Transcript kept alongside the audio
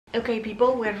Okay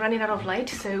people, we're running out of light,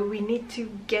 so we need to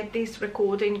get this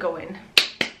recording going.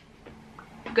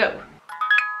 Go!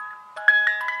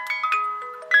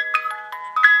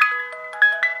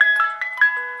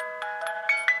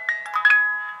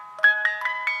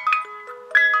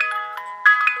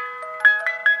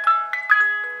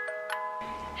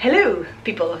 Hello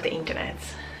people of the internet!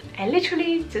 I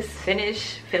literally just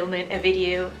finished filming a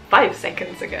video 5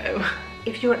 seconds ago.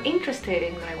 If you're interested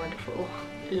in my wonderful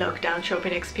lockdown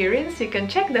shopping experience, you can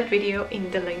check that video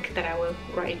in the link that I will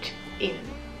write in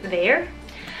there.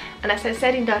 And as I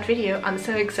said in that video, I'm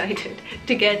so excited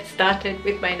to get started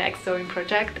with my next sewing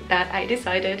project that I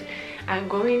decided I'm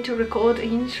going to record the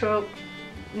intro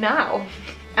now.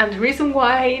 And the reason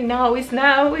why now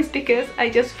is because I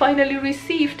just finally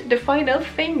received the final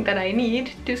thing that I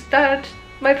need to start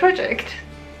my project.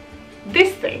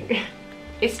 This thing.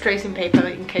 It's tracing paper,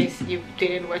 in case you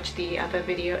didn't watch the other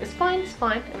video. It's fine,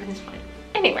 everything's fine.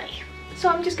 Anyway, so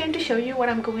I'm just going to show you what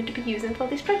I'm going to be using for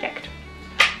this project.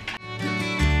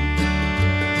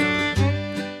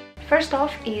 First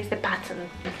off is the pattern.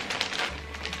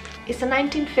 It's a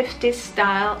 1950s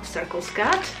style circle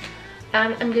skirt,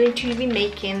 and I'm going to be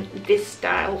making this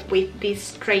style with this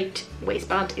straight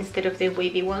waistband instead of the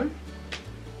wavy one.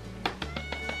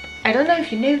 I don't know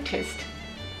if you noticed,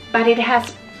 but it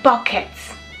has pockets.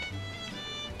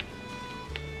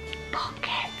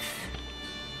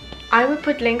 I will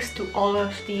put links to all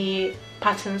of the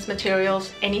patterns,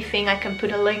 materials, anything I can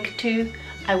put a link to,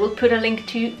 I will put a link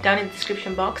to down in the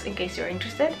description box in case you're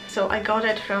interested. So I got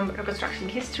it from Reconstruction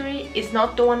History. It's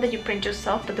not the one that you print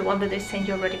yourself, but the one that they send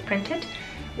you already printed,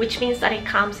 which means that it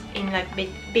comes in like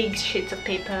big sheets of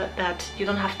paper that you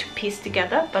don't have to piece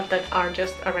together, but that are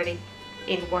just already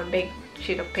in one big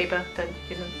sheet of paper that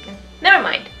you don't... Yeah. Never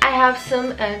mind. I have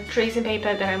some tracing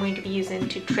paper that I'm going to be using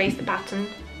to trace the pattern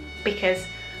because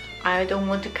I don't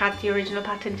want to cut the original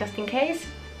pattern just in case.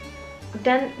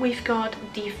 Then we've got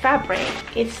the fabric.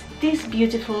 It's this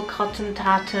beautiful cotton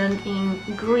tartan in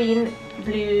green,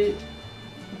 blue,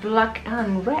 black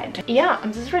and red. Yeah,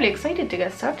 I'm just really excited to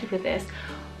get started with this.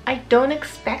 I don't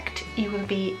expect it will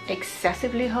be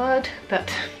excessively hard,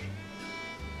 but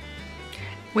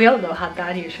we all know how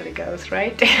that usually goes,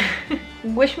 right?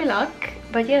 Wish me luck.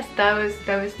 But yes, that was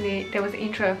the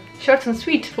intro. Short and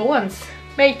sweet for once.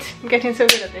 Mate, I'm getting so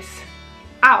good at this.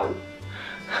 Ow!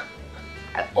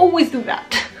 I always do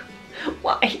that.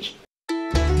 Why?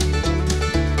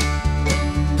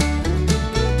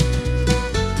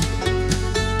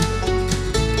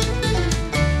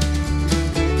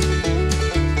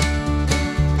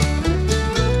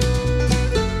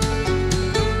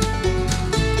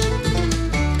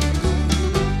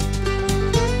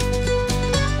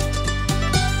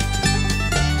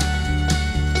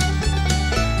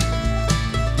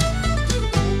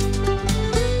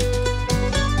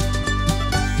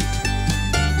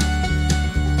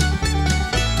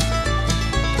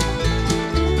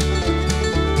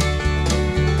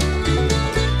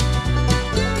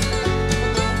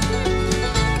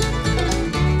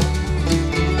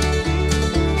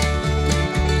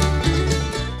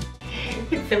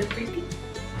 So pretty.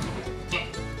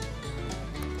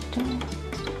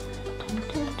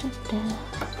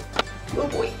 Oh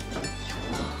boy.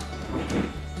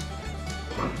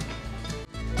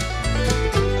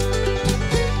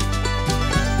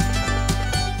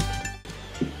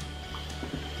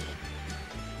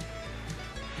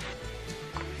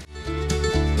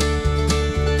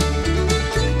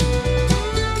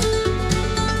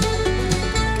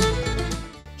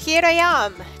 Here I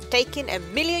am, taking a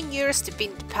million years to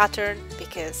pin the pattern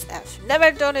because I've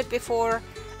never done it before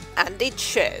and it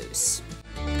shows.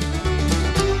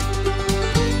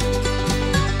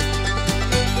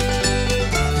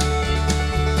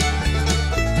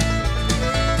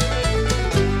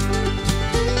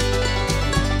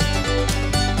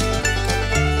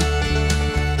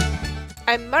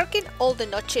 I'm marking all the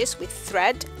notches with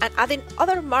thread and adding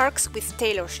other marks with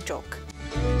tailor's chalk.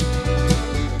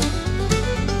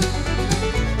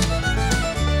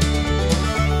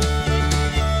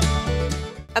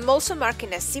 I'm also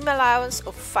marking a seam allowance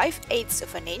of 5/8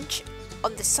 of an inch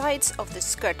on the sides of the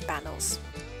skirt panels.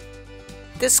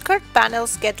 The skirt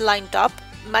panels get lined up,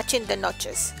 matching the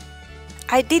notches.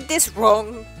 I did this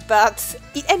wrong, but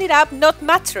it ended up not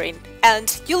mattering,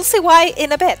 and you'll see why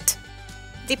in a bit.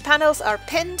 The panels are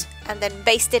pinned and then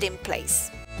basted in place.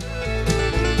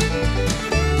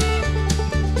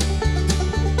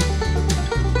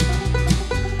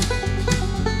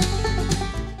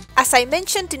 As I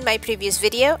mentioned in my previous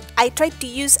video, I tried to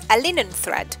use a linen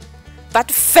thread,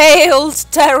 but failed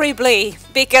terribly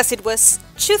because it was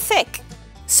too thick.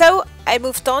 So I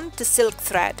moved on to silk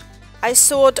thread. I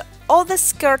sewed all the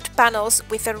skirt panels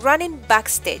with a running back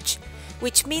stitch,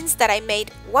 which means that I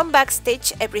made one back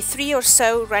stitch every 3 or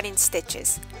so running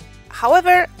stitches.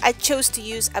 However, I chose to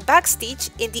use a back stitch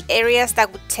in the areas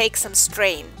that would take some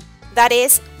strain. That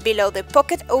is, below the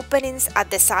pocket openings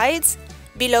at the sides,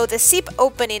 below the zip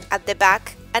opening at the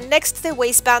back, and next to the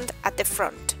waistband at the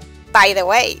front. By the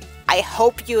way, I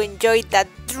hope you enjoyed that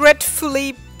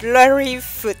dreadfully blurry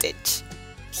footage.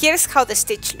 Here's how the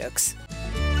stitch looks.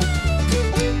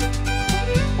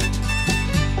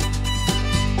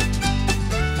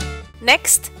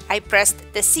 Next, I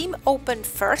pressed the seam open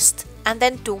first and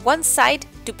then to one side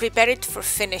to prepare it for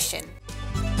finishing.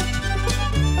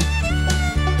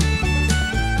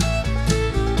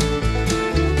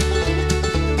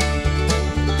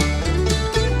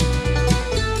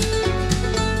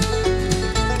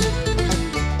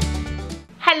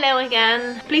 Hello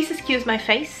again, please excuse my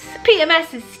face.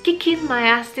 PMS is kicking my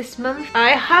ass this month. I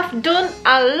have done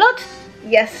a lot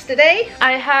yesterday.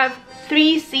 I have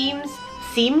 3 seams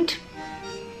seamed.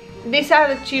 These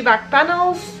are the 2 back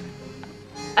panels.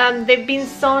 They've been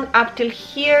sewn up till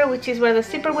here, which is where the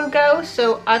zipper will go,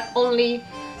 so I've only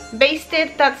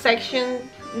basted that section.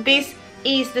 This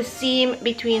is the seam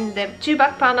between the 2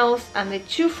 back panels and the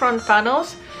 2 front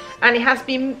panels, and it has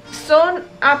been sewn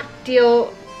up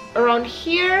till around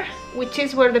here, which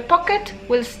is where the pocket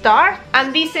will start,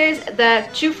 and this is the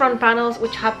 2 front panels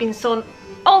which have been sewn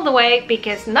all the way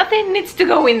because nothing needs to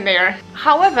go in there.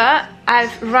 However,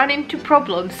 I've run into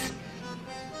problems.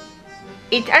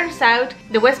 It turns out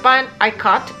the waistband I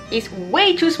cut is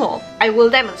way too small. I will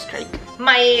demonstrate.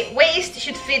 My waist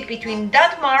should fit between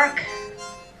that mark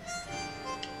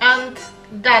and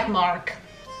that mark,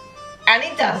 and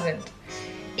it doesn't.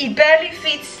 It barely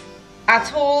fits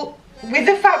at all with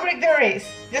the fabric there is.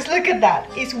 Just look at that.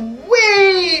 It's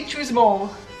way too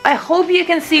small. I hope you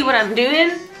can see what I'm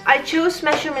doing. I chose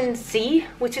measurement C,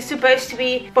 which is supposed to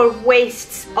be for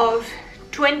waists of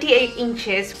 28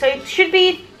 inches. So it should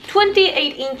be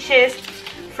 28 inches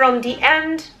from the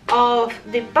end of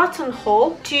the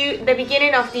buttonhole to the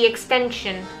beginning of the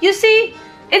extension. You see,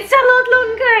 it's a lot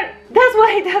longer. That's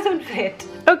why it doesn't fit.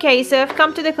 Okay, so I've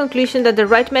come to the conclusion that the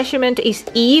right measurement is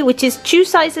E, which is 2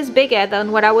 sizes bigger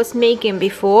than what I was making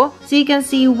before. So you can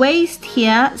see waist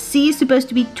here, C is supposed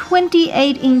to be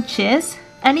 28 inches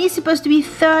and E is supposed to be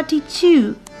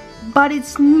 32, but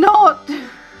it's not.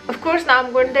 Of course, now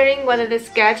I'm wondering whether the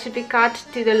skirt should be cut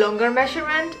to the longer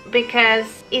measurement,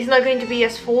 because it's not going to be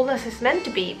as full as it's meant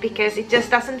to be, because it just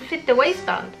doesn't fit the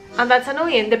waistband. And that's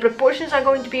annoying. The proportions are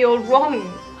going to be all wrong.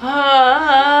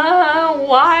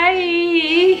 Why?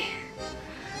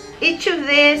 Each of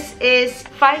this is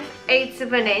 5/8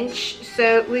 of an inch,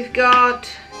 so we've got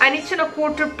 1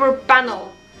 1/4 inch per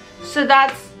panel. So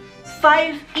that's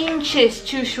 5 inches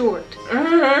too short.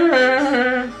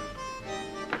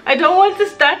 I don't want to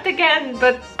start again,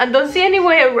 but I don't see any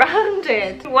way around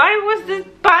it. Why was this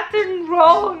pattern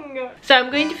wrong? So I'm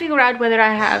going to figure out whether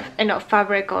I have enough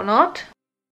fabric or not.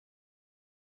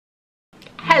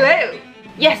 Hello!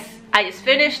 Yes, I just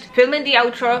finished filming the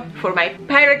outro for my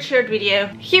pirate shirt video.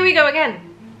 Here we go again,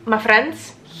 my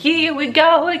friends. Here we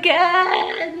go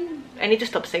again. I need to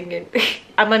stop singing.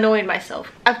 I'm annoying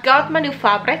myself. I've got my new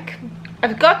fabric.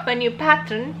 I've got my new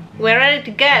pattern. We're ready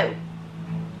to go.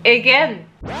 Again.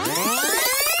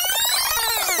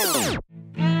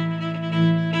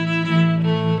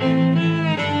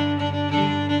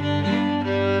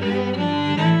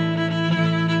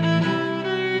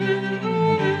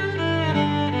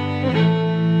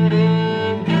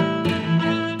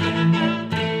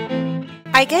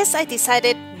 I guess I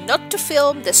decided not to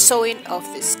film the sewing of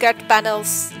the skirt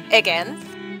panels again,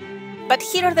 but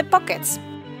here are the pockets.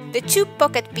 The 2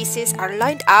 pocket pieces are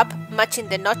lined up, matching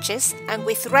the notches and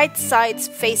with right sides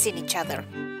facing each other.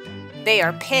 They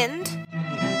are pinned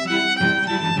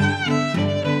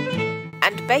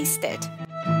and basted.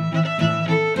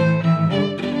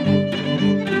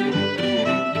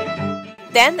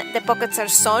 Then the pockets are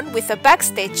sewn with a back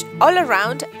stitch all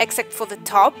around except for the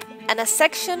top and a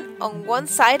section on one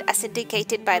side as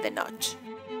indicated by the notch.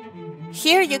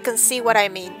 Here you can see what I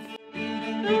mean.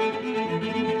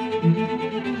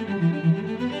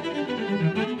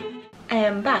 I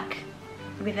am back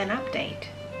with an update.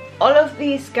 All of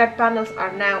these skirt panels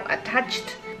are now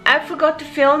attached. I forgot to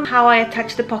film how I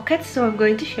attach the pockets, so I'm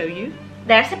going to show you.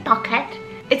 There's a pocket.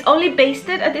 It's only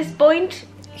basted at this point.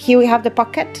 Here we have the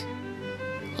pocket.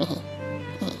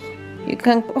 You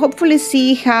can hopefully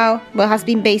see how well has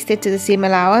been basted to the seam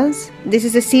allowance. This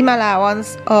is the seam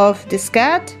allowance of the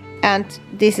skirt, and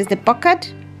this is the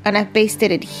pocket. and I've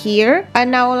basted it here.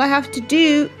 And now all I have to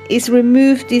do is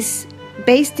remove this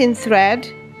basting thread,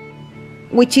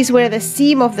 which is where the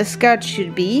seam of the skirt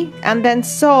should be, and then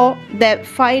sew the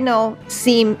final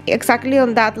seam exactly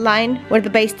on that line where the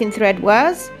basting thread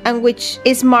was, and which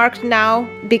is marked now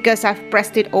because I've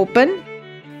pressed it open.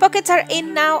 Pockets are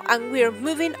in now, and we're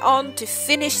moving on to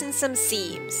finishing some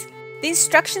seams. The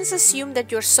instructions assume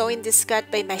that you're sewing the skirt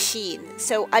by machine,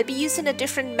 so I'll be using a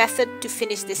different method to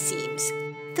finish the seams.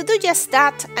 To do just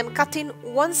that, I'm cutting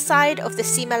one side of the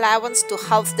seam allowance to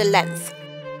half the length.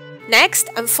 Next,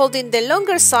 I'm folding the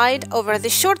longer side over the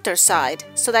shorter side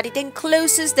so that it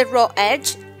encloses the raw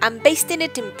edge and basting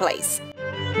it in place.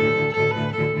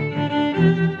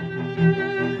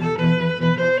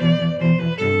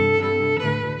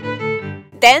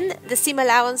 Then, the seam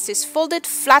allowance is folded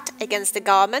flat against the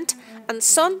garment and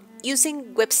sewn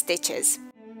using whip stitches.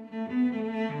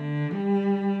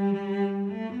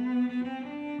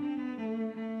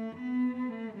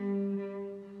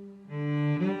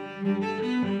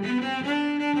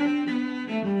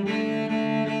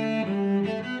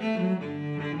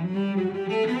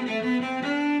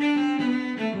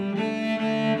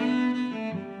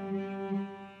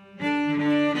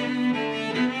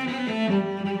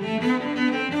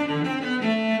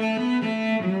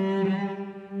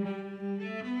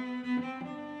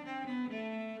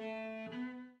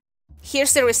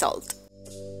 Here's the result.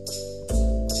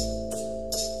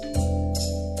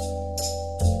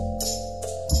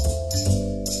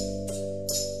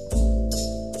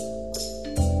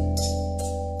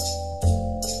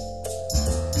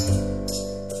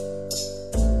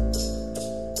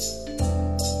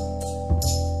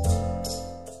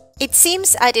 It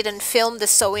seems I didn't film the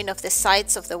sewing of the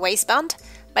sides of the waistband,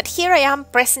 but here I am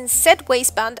pressing said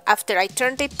waistband after I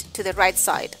turned it to the right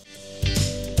side.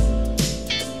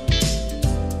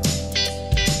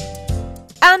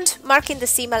 And marking the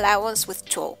seam allowance with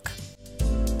chalk.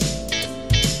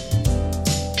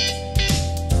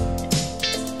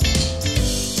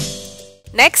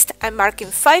 Next, I'm marking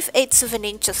 5/8 of an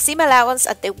inch of seam allowance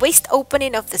at the waist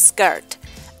opening of the skirt.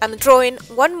 I'm drawing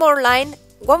one more line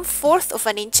 1/4 of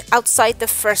an inch outside the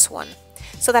first one,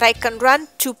 so that I can run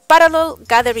 2 parallel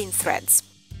gathering threads.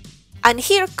 And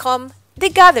here come the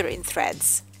gathering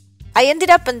threads. I ended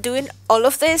up undoing all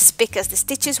of this because the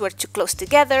stitches were too close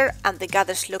together and the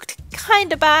gathers looked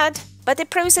kinda bad, but the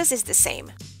process is the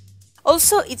same.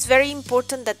 Also, it's very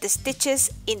important that the stitches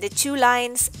in the 2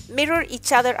 lines mirror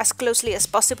each other as closely as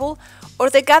possible, or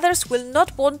the gathers will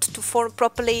not want to form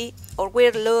properly, or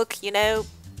will look, you know,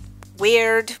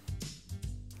 weird.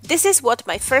 This is what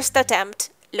my first attempt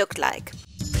looked like.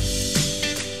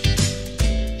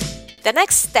 The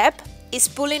next step is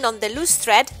pulling on the loose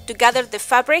thread to gather the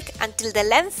fabric until the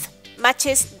length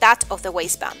matches that of the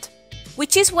waistband,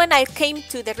 which is when I came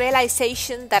to the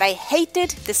realization that I hated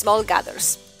the small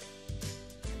gathers.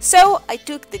 So I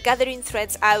took the gathering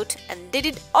threads out and did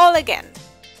it all again.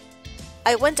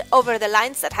 I went over the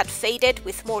lines that had faded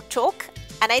with more chalk,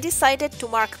 and I decided to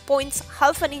mark points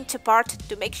 1/2 inch apart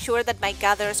to make sure that my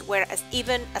gathers were as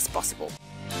even as possible.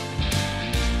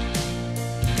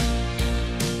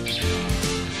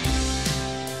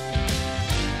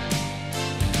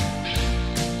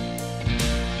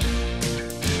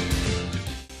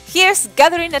 Here's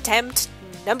gathering attempt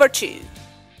number 2.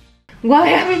 Why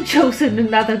haven't I chosen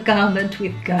another garment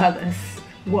with gathers?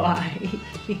 Why?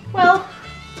 Well,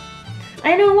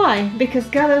 I know why. Because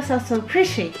gathers are so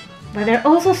pretty, but they're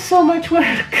also so much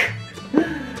work.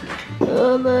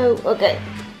 Oh no. Okay.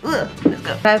 Let's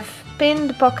go. I've pinned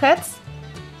the pockets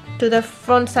to the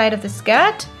front side of the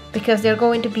skirt because they're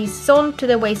going to be sewn to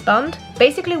the waistband,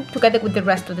 basically together with the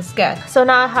rest of the skirt. So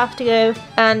now I have to go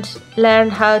and learn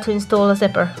how to install a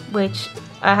zipper, which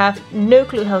I have no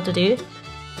clue how to do.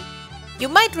 You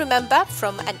might remember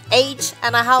from an age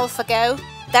and a half ago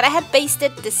that I had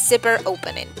basted the zipper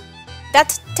opening.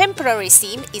 That temporary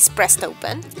seam is pressed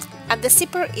open and the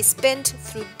zipper is bent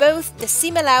through both the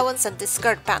seam allowance and the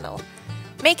skirt panel,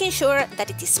 making sure that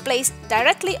it is placed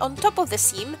directly on top of the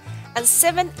seam and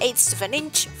 7/8 of an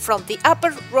inch from the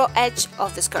upper raw edge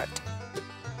of the skirt.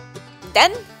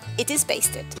 Then it is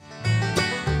basted.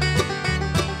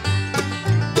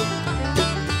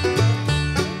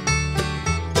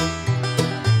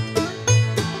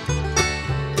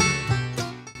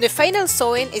 The final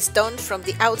sewing is done from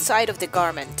the outside of the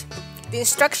garment. The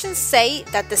instructions say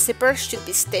that the zipper should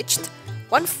be stitched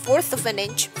 1/4 of an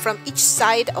inch from each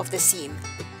side of the seam.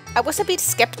 I was a bit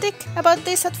skeptic about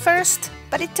this at first,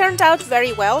 but it turned out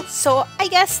very well, so I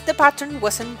guess the pattern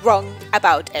wasn't wrong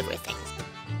about everything.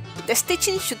 The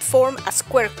stitching should form a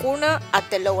square corner at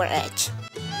the lower edge.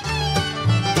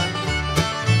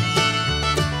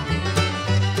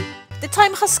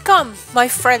 time has come, my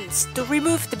friends, to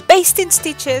remove the basting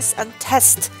stitches and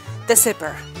test the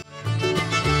zipper.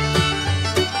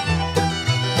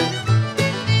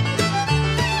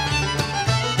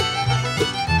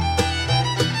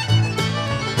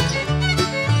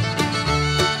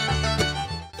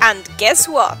 And guess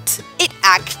what? It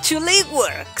actually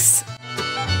works!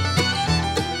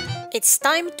 It's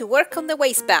time to work on the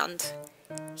waistband.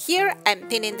 Here I'm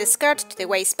pinning the skirt to the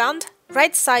waistband,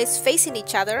 right sides facing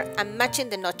each other and matching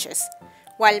the notches,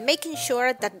 while making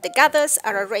sure that the gathers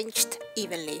are arranged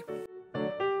evenly.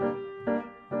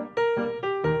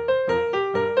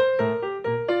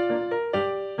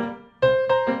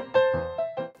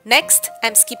 Next,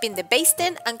 I'm skipping the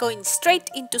basting and going straight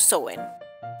into sewing.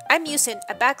 I'm using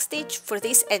a backstitch for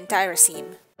this entire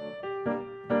seam.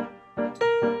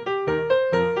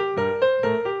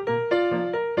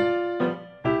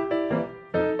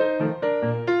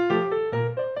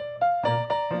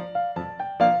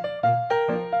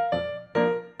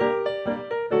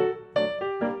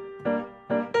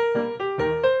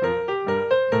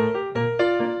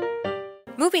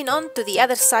 Moving on to the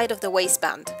other side of the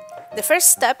waistband. The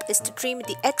first step is to trim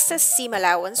the excess seam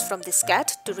allowance from the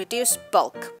skirt to reduce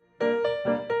bulk.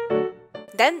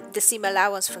 Then the seam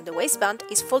allowance from the waistband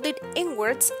is folded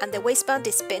inwards and the waistband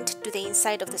is pinned to the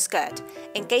inside of the skirt,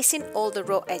 encasing all the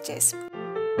raw edges.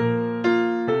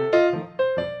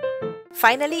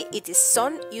 Finally, it is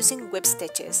sewn using whip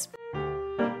stitches.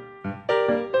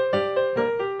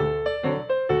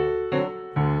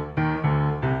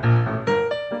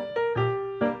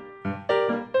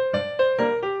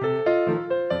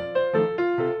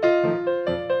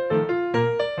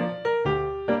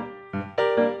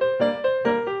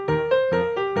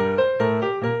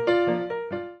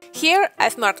 Here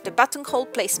I've marked the buttonhole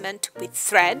placement with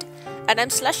thread and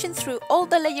I'm slashing through all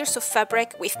the layers of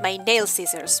fabric with my nail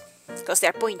scissors, because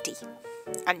they're pointy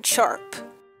and sharp.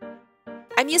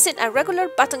 I'm using a regular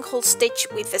buttonhole stitch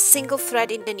with a single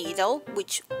thread in the needle,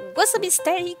 which was a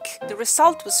mistake. The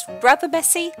result was rather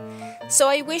messy, so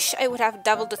I wish I would have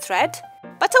doubled the thread.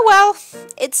 But oh well,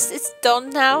 it's done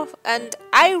now and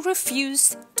I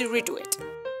refuse to redo it.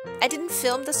 I didn't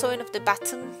film the sewing of the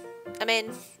button. I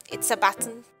mean, it's a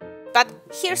button. But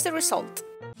here's the result.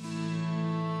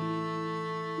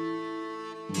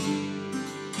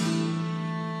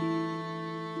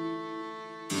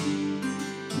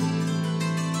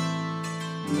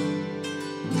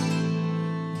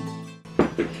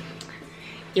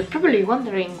 You're probably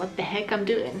wondering what the heck I'm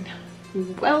doing.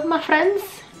 Well, my friends,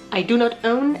 I do not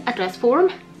own a dress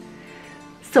form,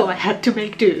 so I had to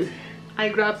make do. I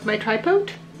grabbed my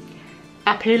tripod,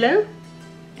 a pillow,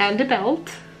 and a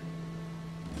belt.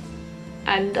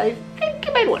 And I think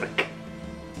it might work.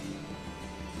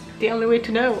 The only way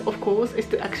to know, of course, is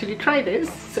to actually try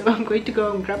this. So I'm going to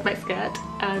go and grab my skirt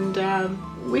and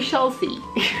we shall see.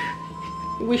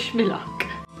 Wish me luck.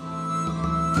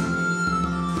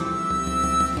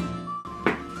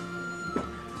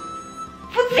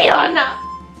 Fiona!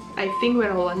 I think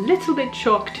we're all a little bit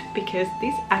shocked because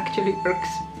this actually works.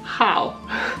 How?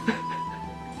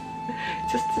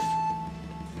 Just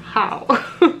how?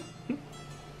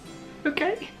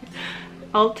 Okay,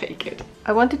 I'll take it.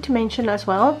 I wanted to mention as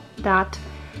well that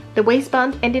the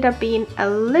waistband ended up being a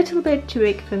little bit too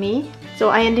big for me, so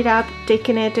I ended up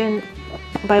taking it in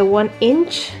by 1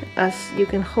 inch, as you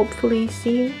can hopefully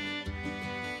see.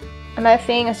 And I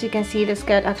think, as you can see, the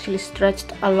skirt actually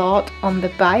stretched a lot on the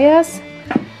bias.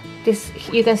 This,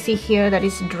 you can see here that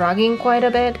it's dragging quite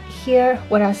a bit here,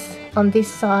 whereas on this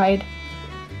side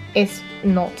it's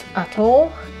not at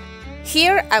all.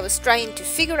 Here I was trying to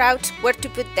figure out where to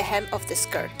put the hem of the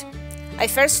skirt. I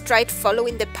first tried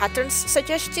following the pattern's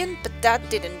suggestion, but that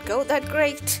didn't go that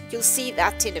great. You'll see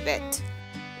that in a bit.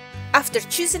 After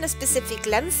choosing a specific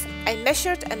length, I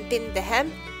measured and pinned the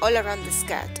hem all around the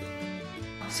skirt.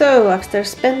 So after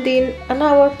spending an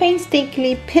hour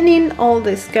painstakingly pinning all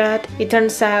the skirt, it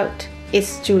turns out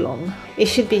it's too long. It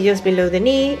should be just below the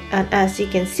knee, and as you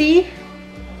can see,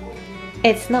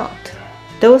 it's not.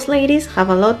 Those ladies have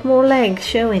a lot more leg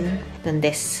showing than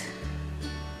this.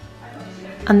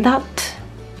 And that,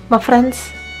 my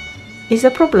friends, is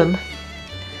a problem.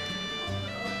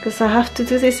 Because I have to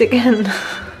do this again.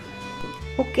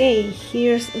 Okay,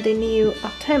 here's the new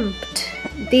attempt.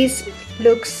 This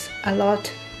looks a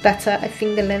lot better. I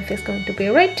think the length is going to be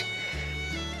right.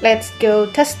 Let's go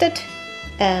test it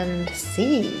and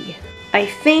see. I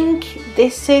think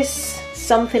this is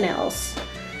something else.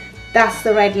 That's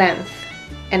the right length.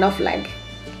 Enough leg.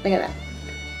 Look at that.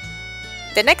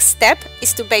 The next step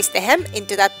is to baste the hem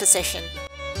into that position.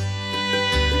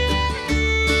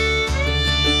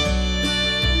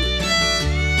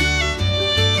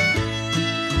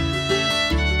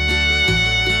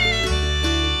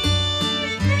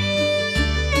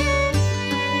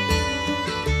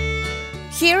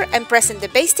 Here I'm pressing the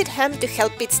basted hem to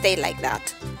help it stay like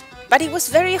that. But it was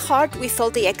very hard with all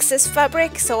the excess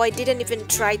fabric, so I didn't even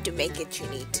try to make it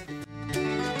neat.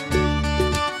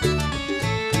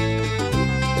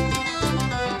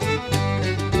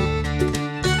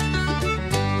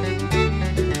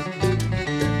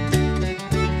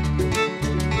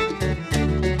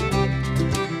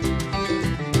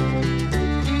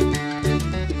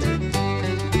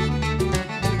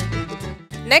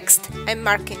 Next, I'm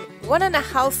marking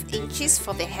 1.5 inches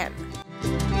for the hem.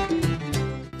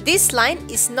 This line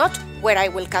is not where I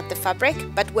will cut the fabric,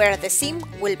 but where the seam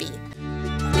will be.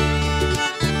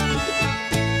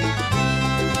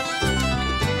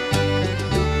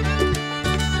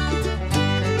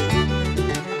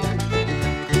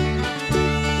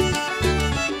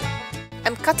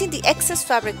 I'm cutting the excess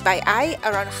fabric by eye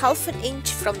around 1/2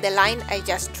 inch from the line I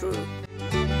just drew.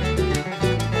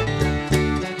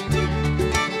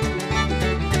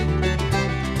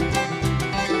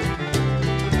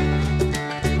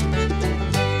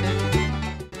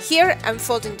 Here I'm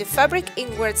folding the fabric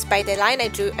inwards by the line I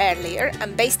drew earlier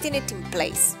and basting it in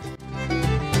place.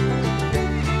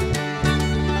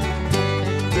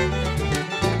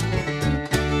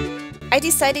 I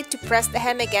decided to press the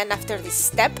hem again after this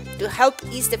step to help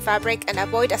ease the fabric and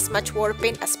avoid as much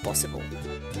warping as possible.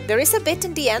 There is a bit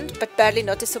in the end, but barely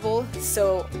noticeable,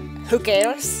 so who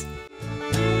cares?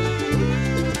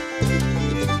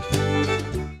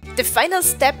 The final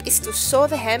step is to sew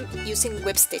the hem using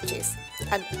whip stitches.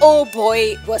 And oh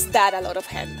boy, was that a lot of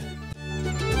hem!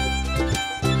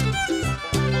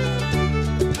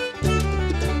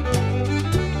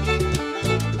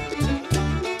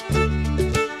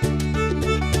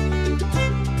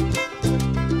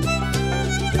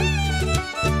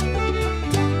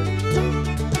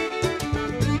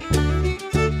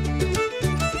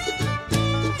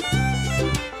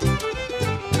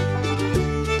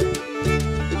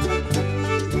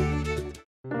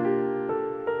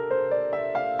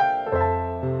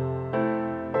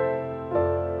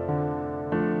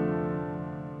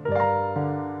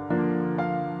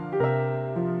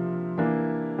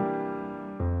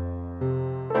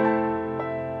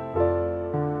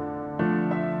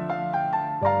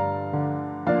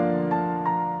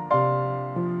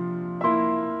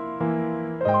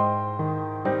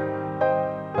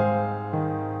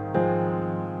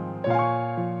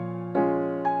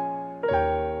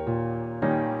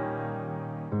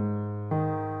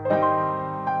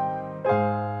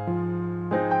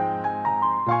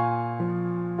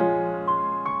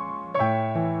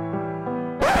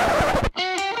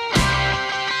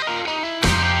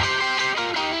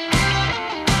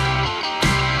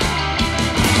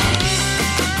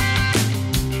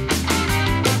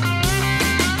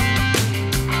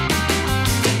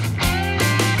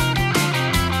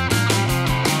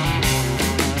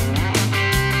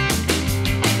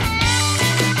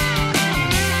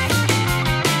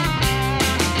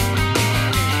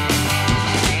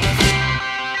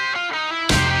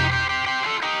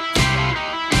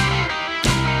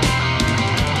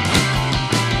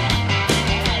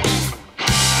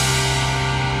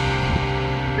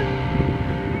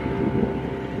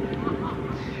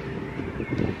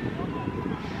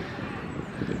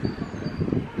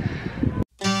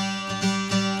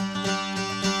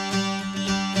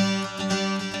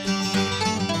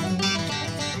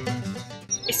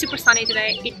 Super sunny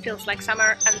today, it feels like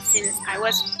summer, and since I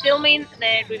was filming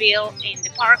the reveal in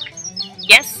the park,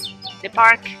 yes, the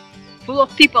park full of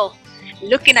people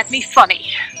looking at me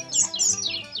funny.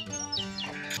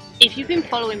 If you've been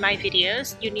following my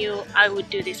videos, you knew I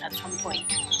would do this at some point.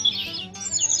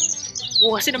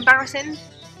 Was it embarrassing?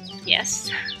 Yes.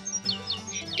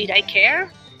 Did I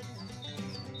care?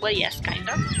 Well, yes,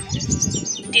 kinda.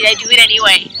 Did I do it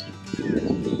anyway?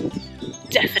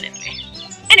 Definitely.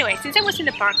 Anyway, since I was in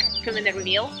the park filming the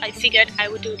reveal, I figured I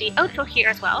would do the outro here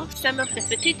as well. Some of the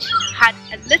footage had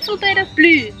a little bit of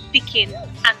blue peeking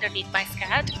underneath my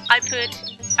skirt. I put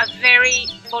a very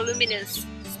voluminous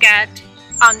skirt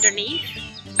underneath.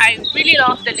 I really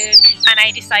loved the look and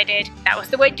I decided that was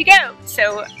the way to go.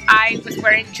 So I was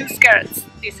wearing 2 skirts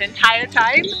this entire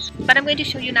time. But I'm going to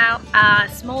show you now a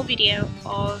small video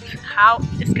of how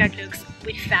the skirt looks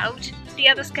without the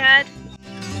other skirt.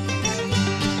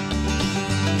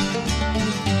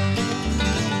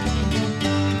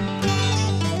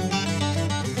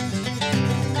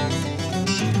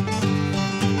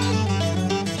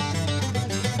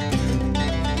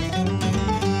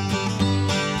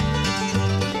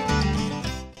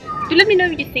 Do let me know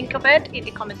what you think of it in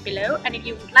the comments below, and if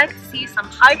you would like to see some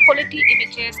high quality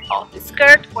images of the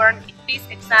skirt worn in this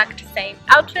exact same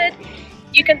outfit,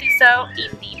 you can do so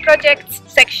in the projects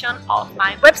section of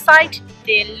my website.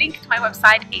 The link to my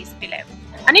website is below.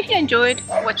 And if you enjoyed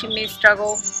watching me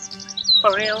struggle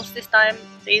for reals this time,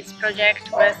 this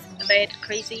project was a bit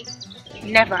crazy,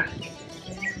 never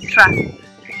trust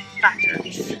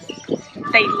patterns.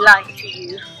 They lie to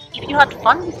you. If you had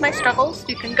fun with my struggles,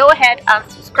 you can go ahead and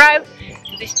subscribe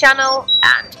to this channel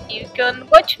and you can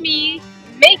watch me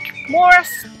make more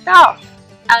stuff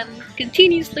and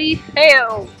continuously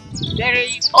fail,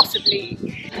 very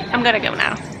possibly. I'm gonna go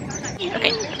now.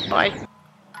 Okay, bye.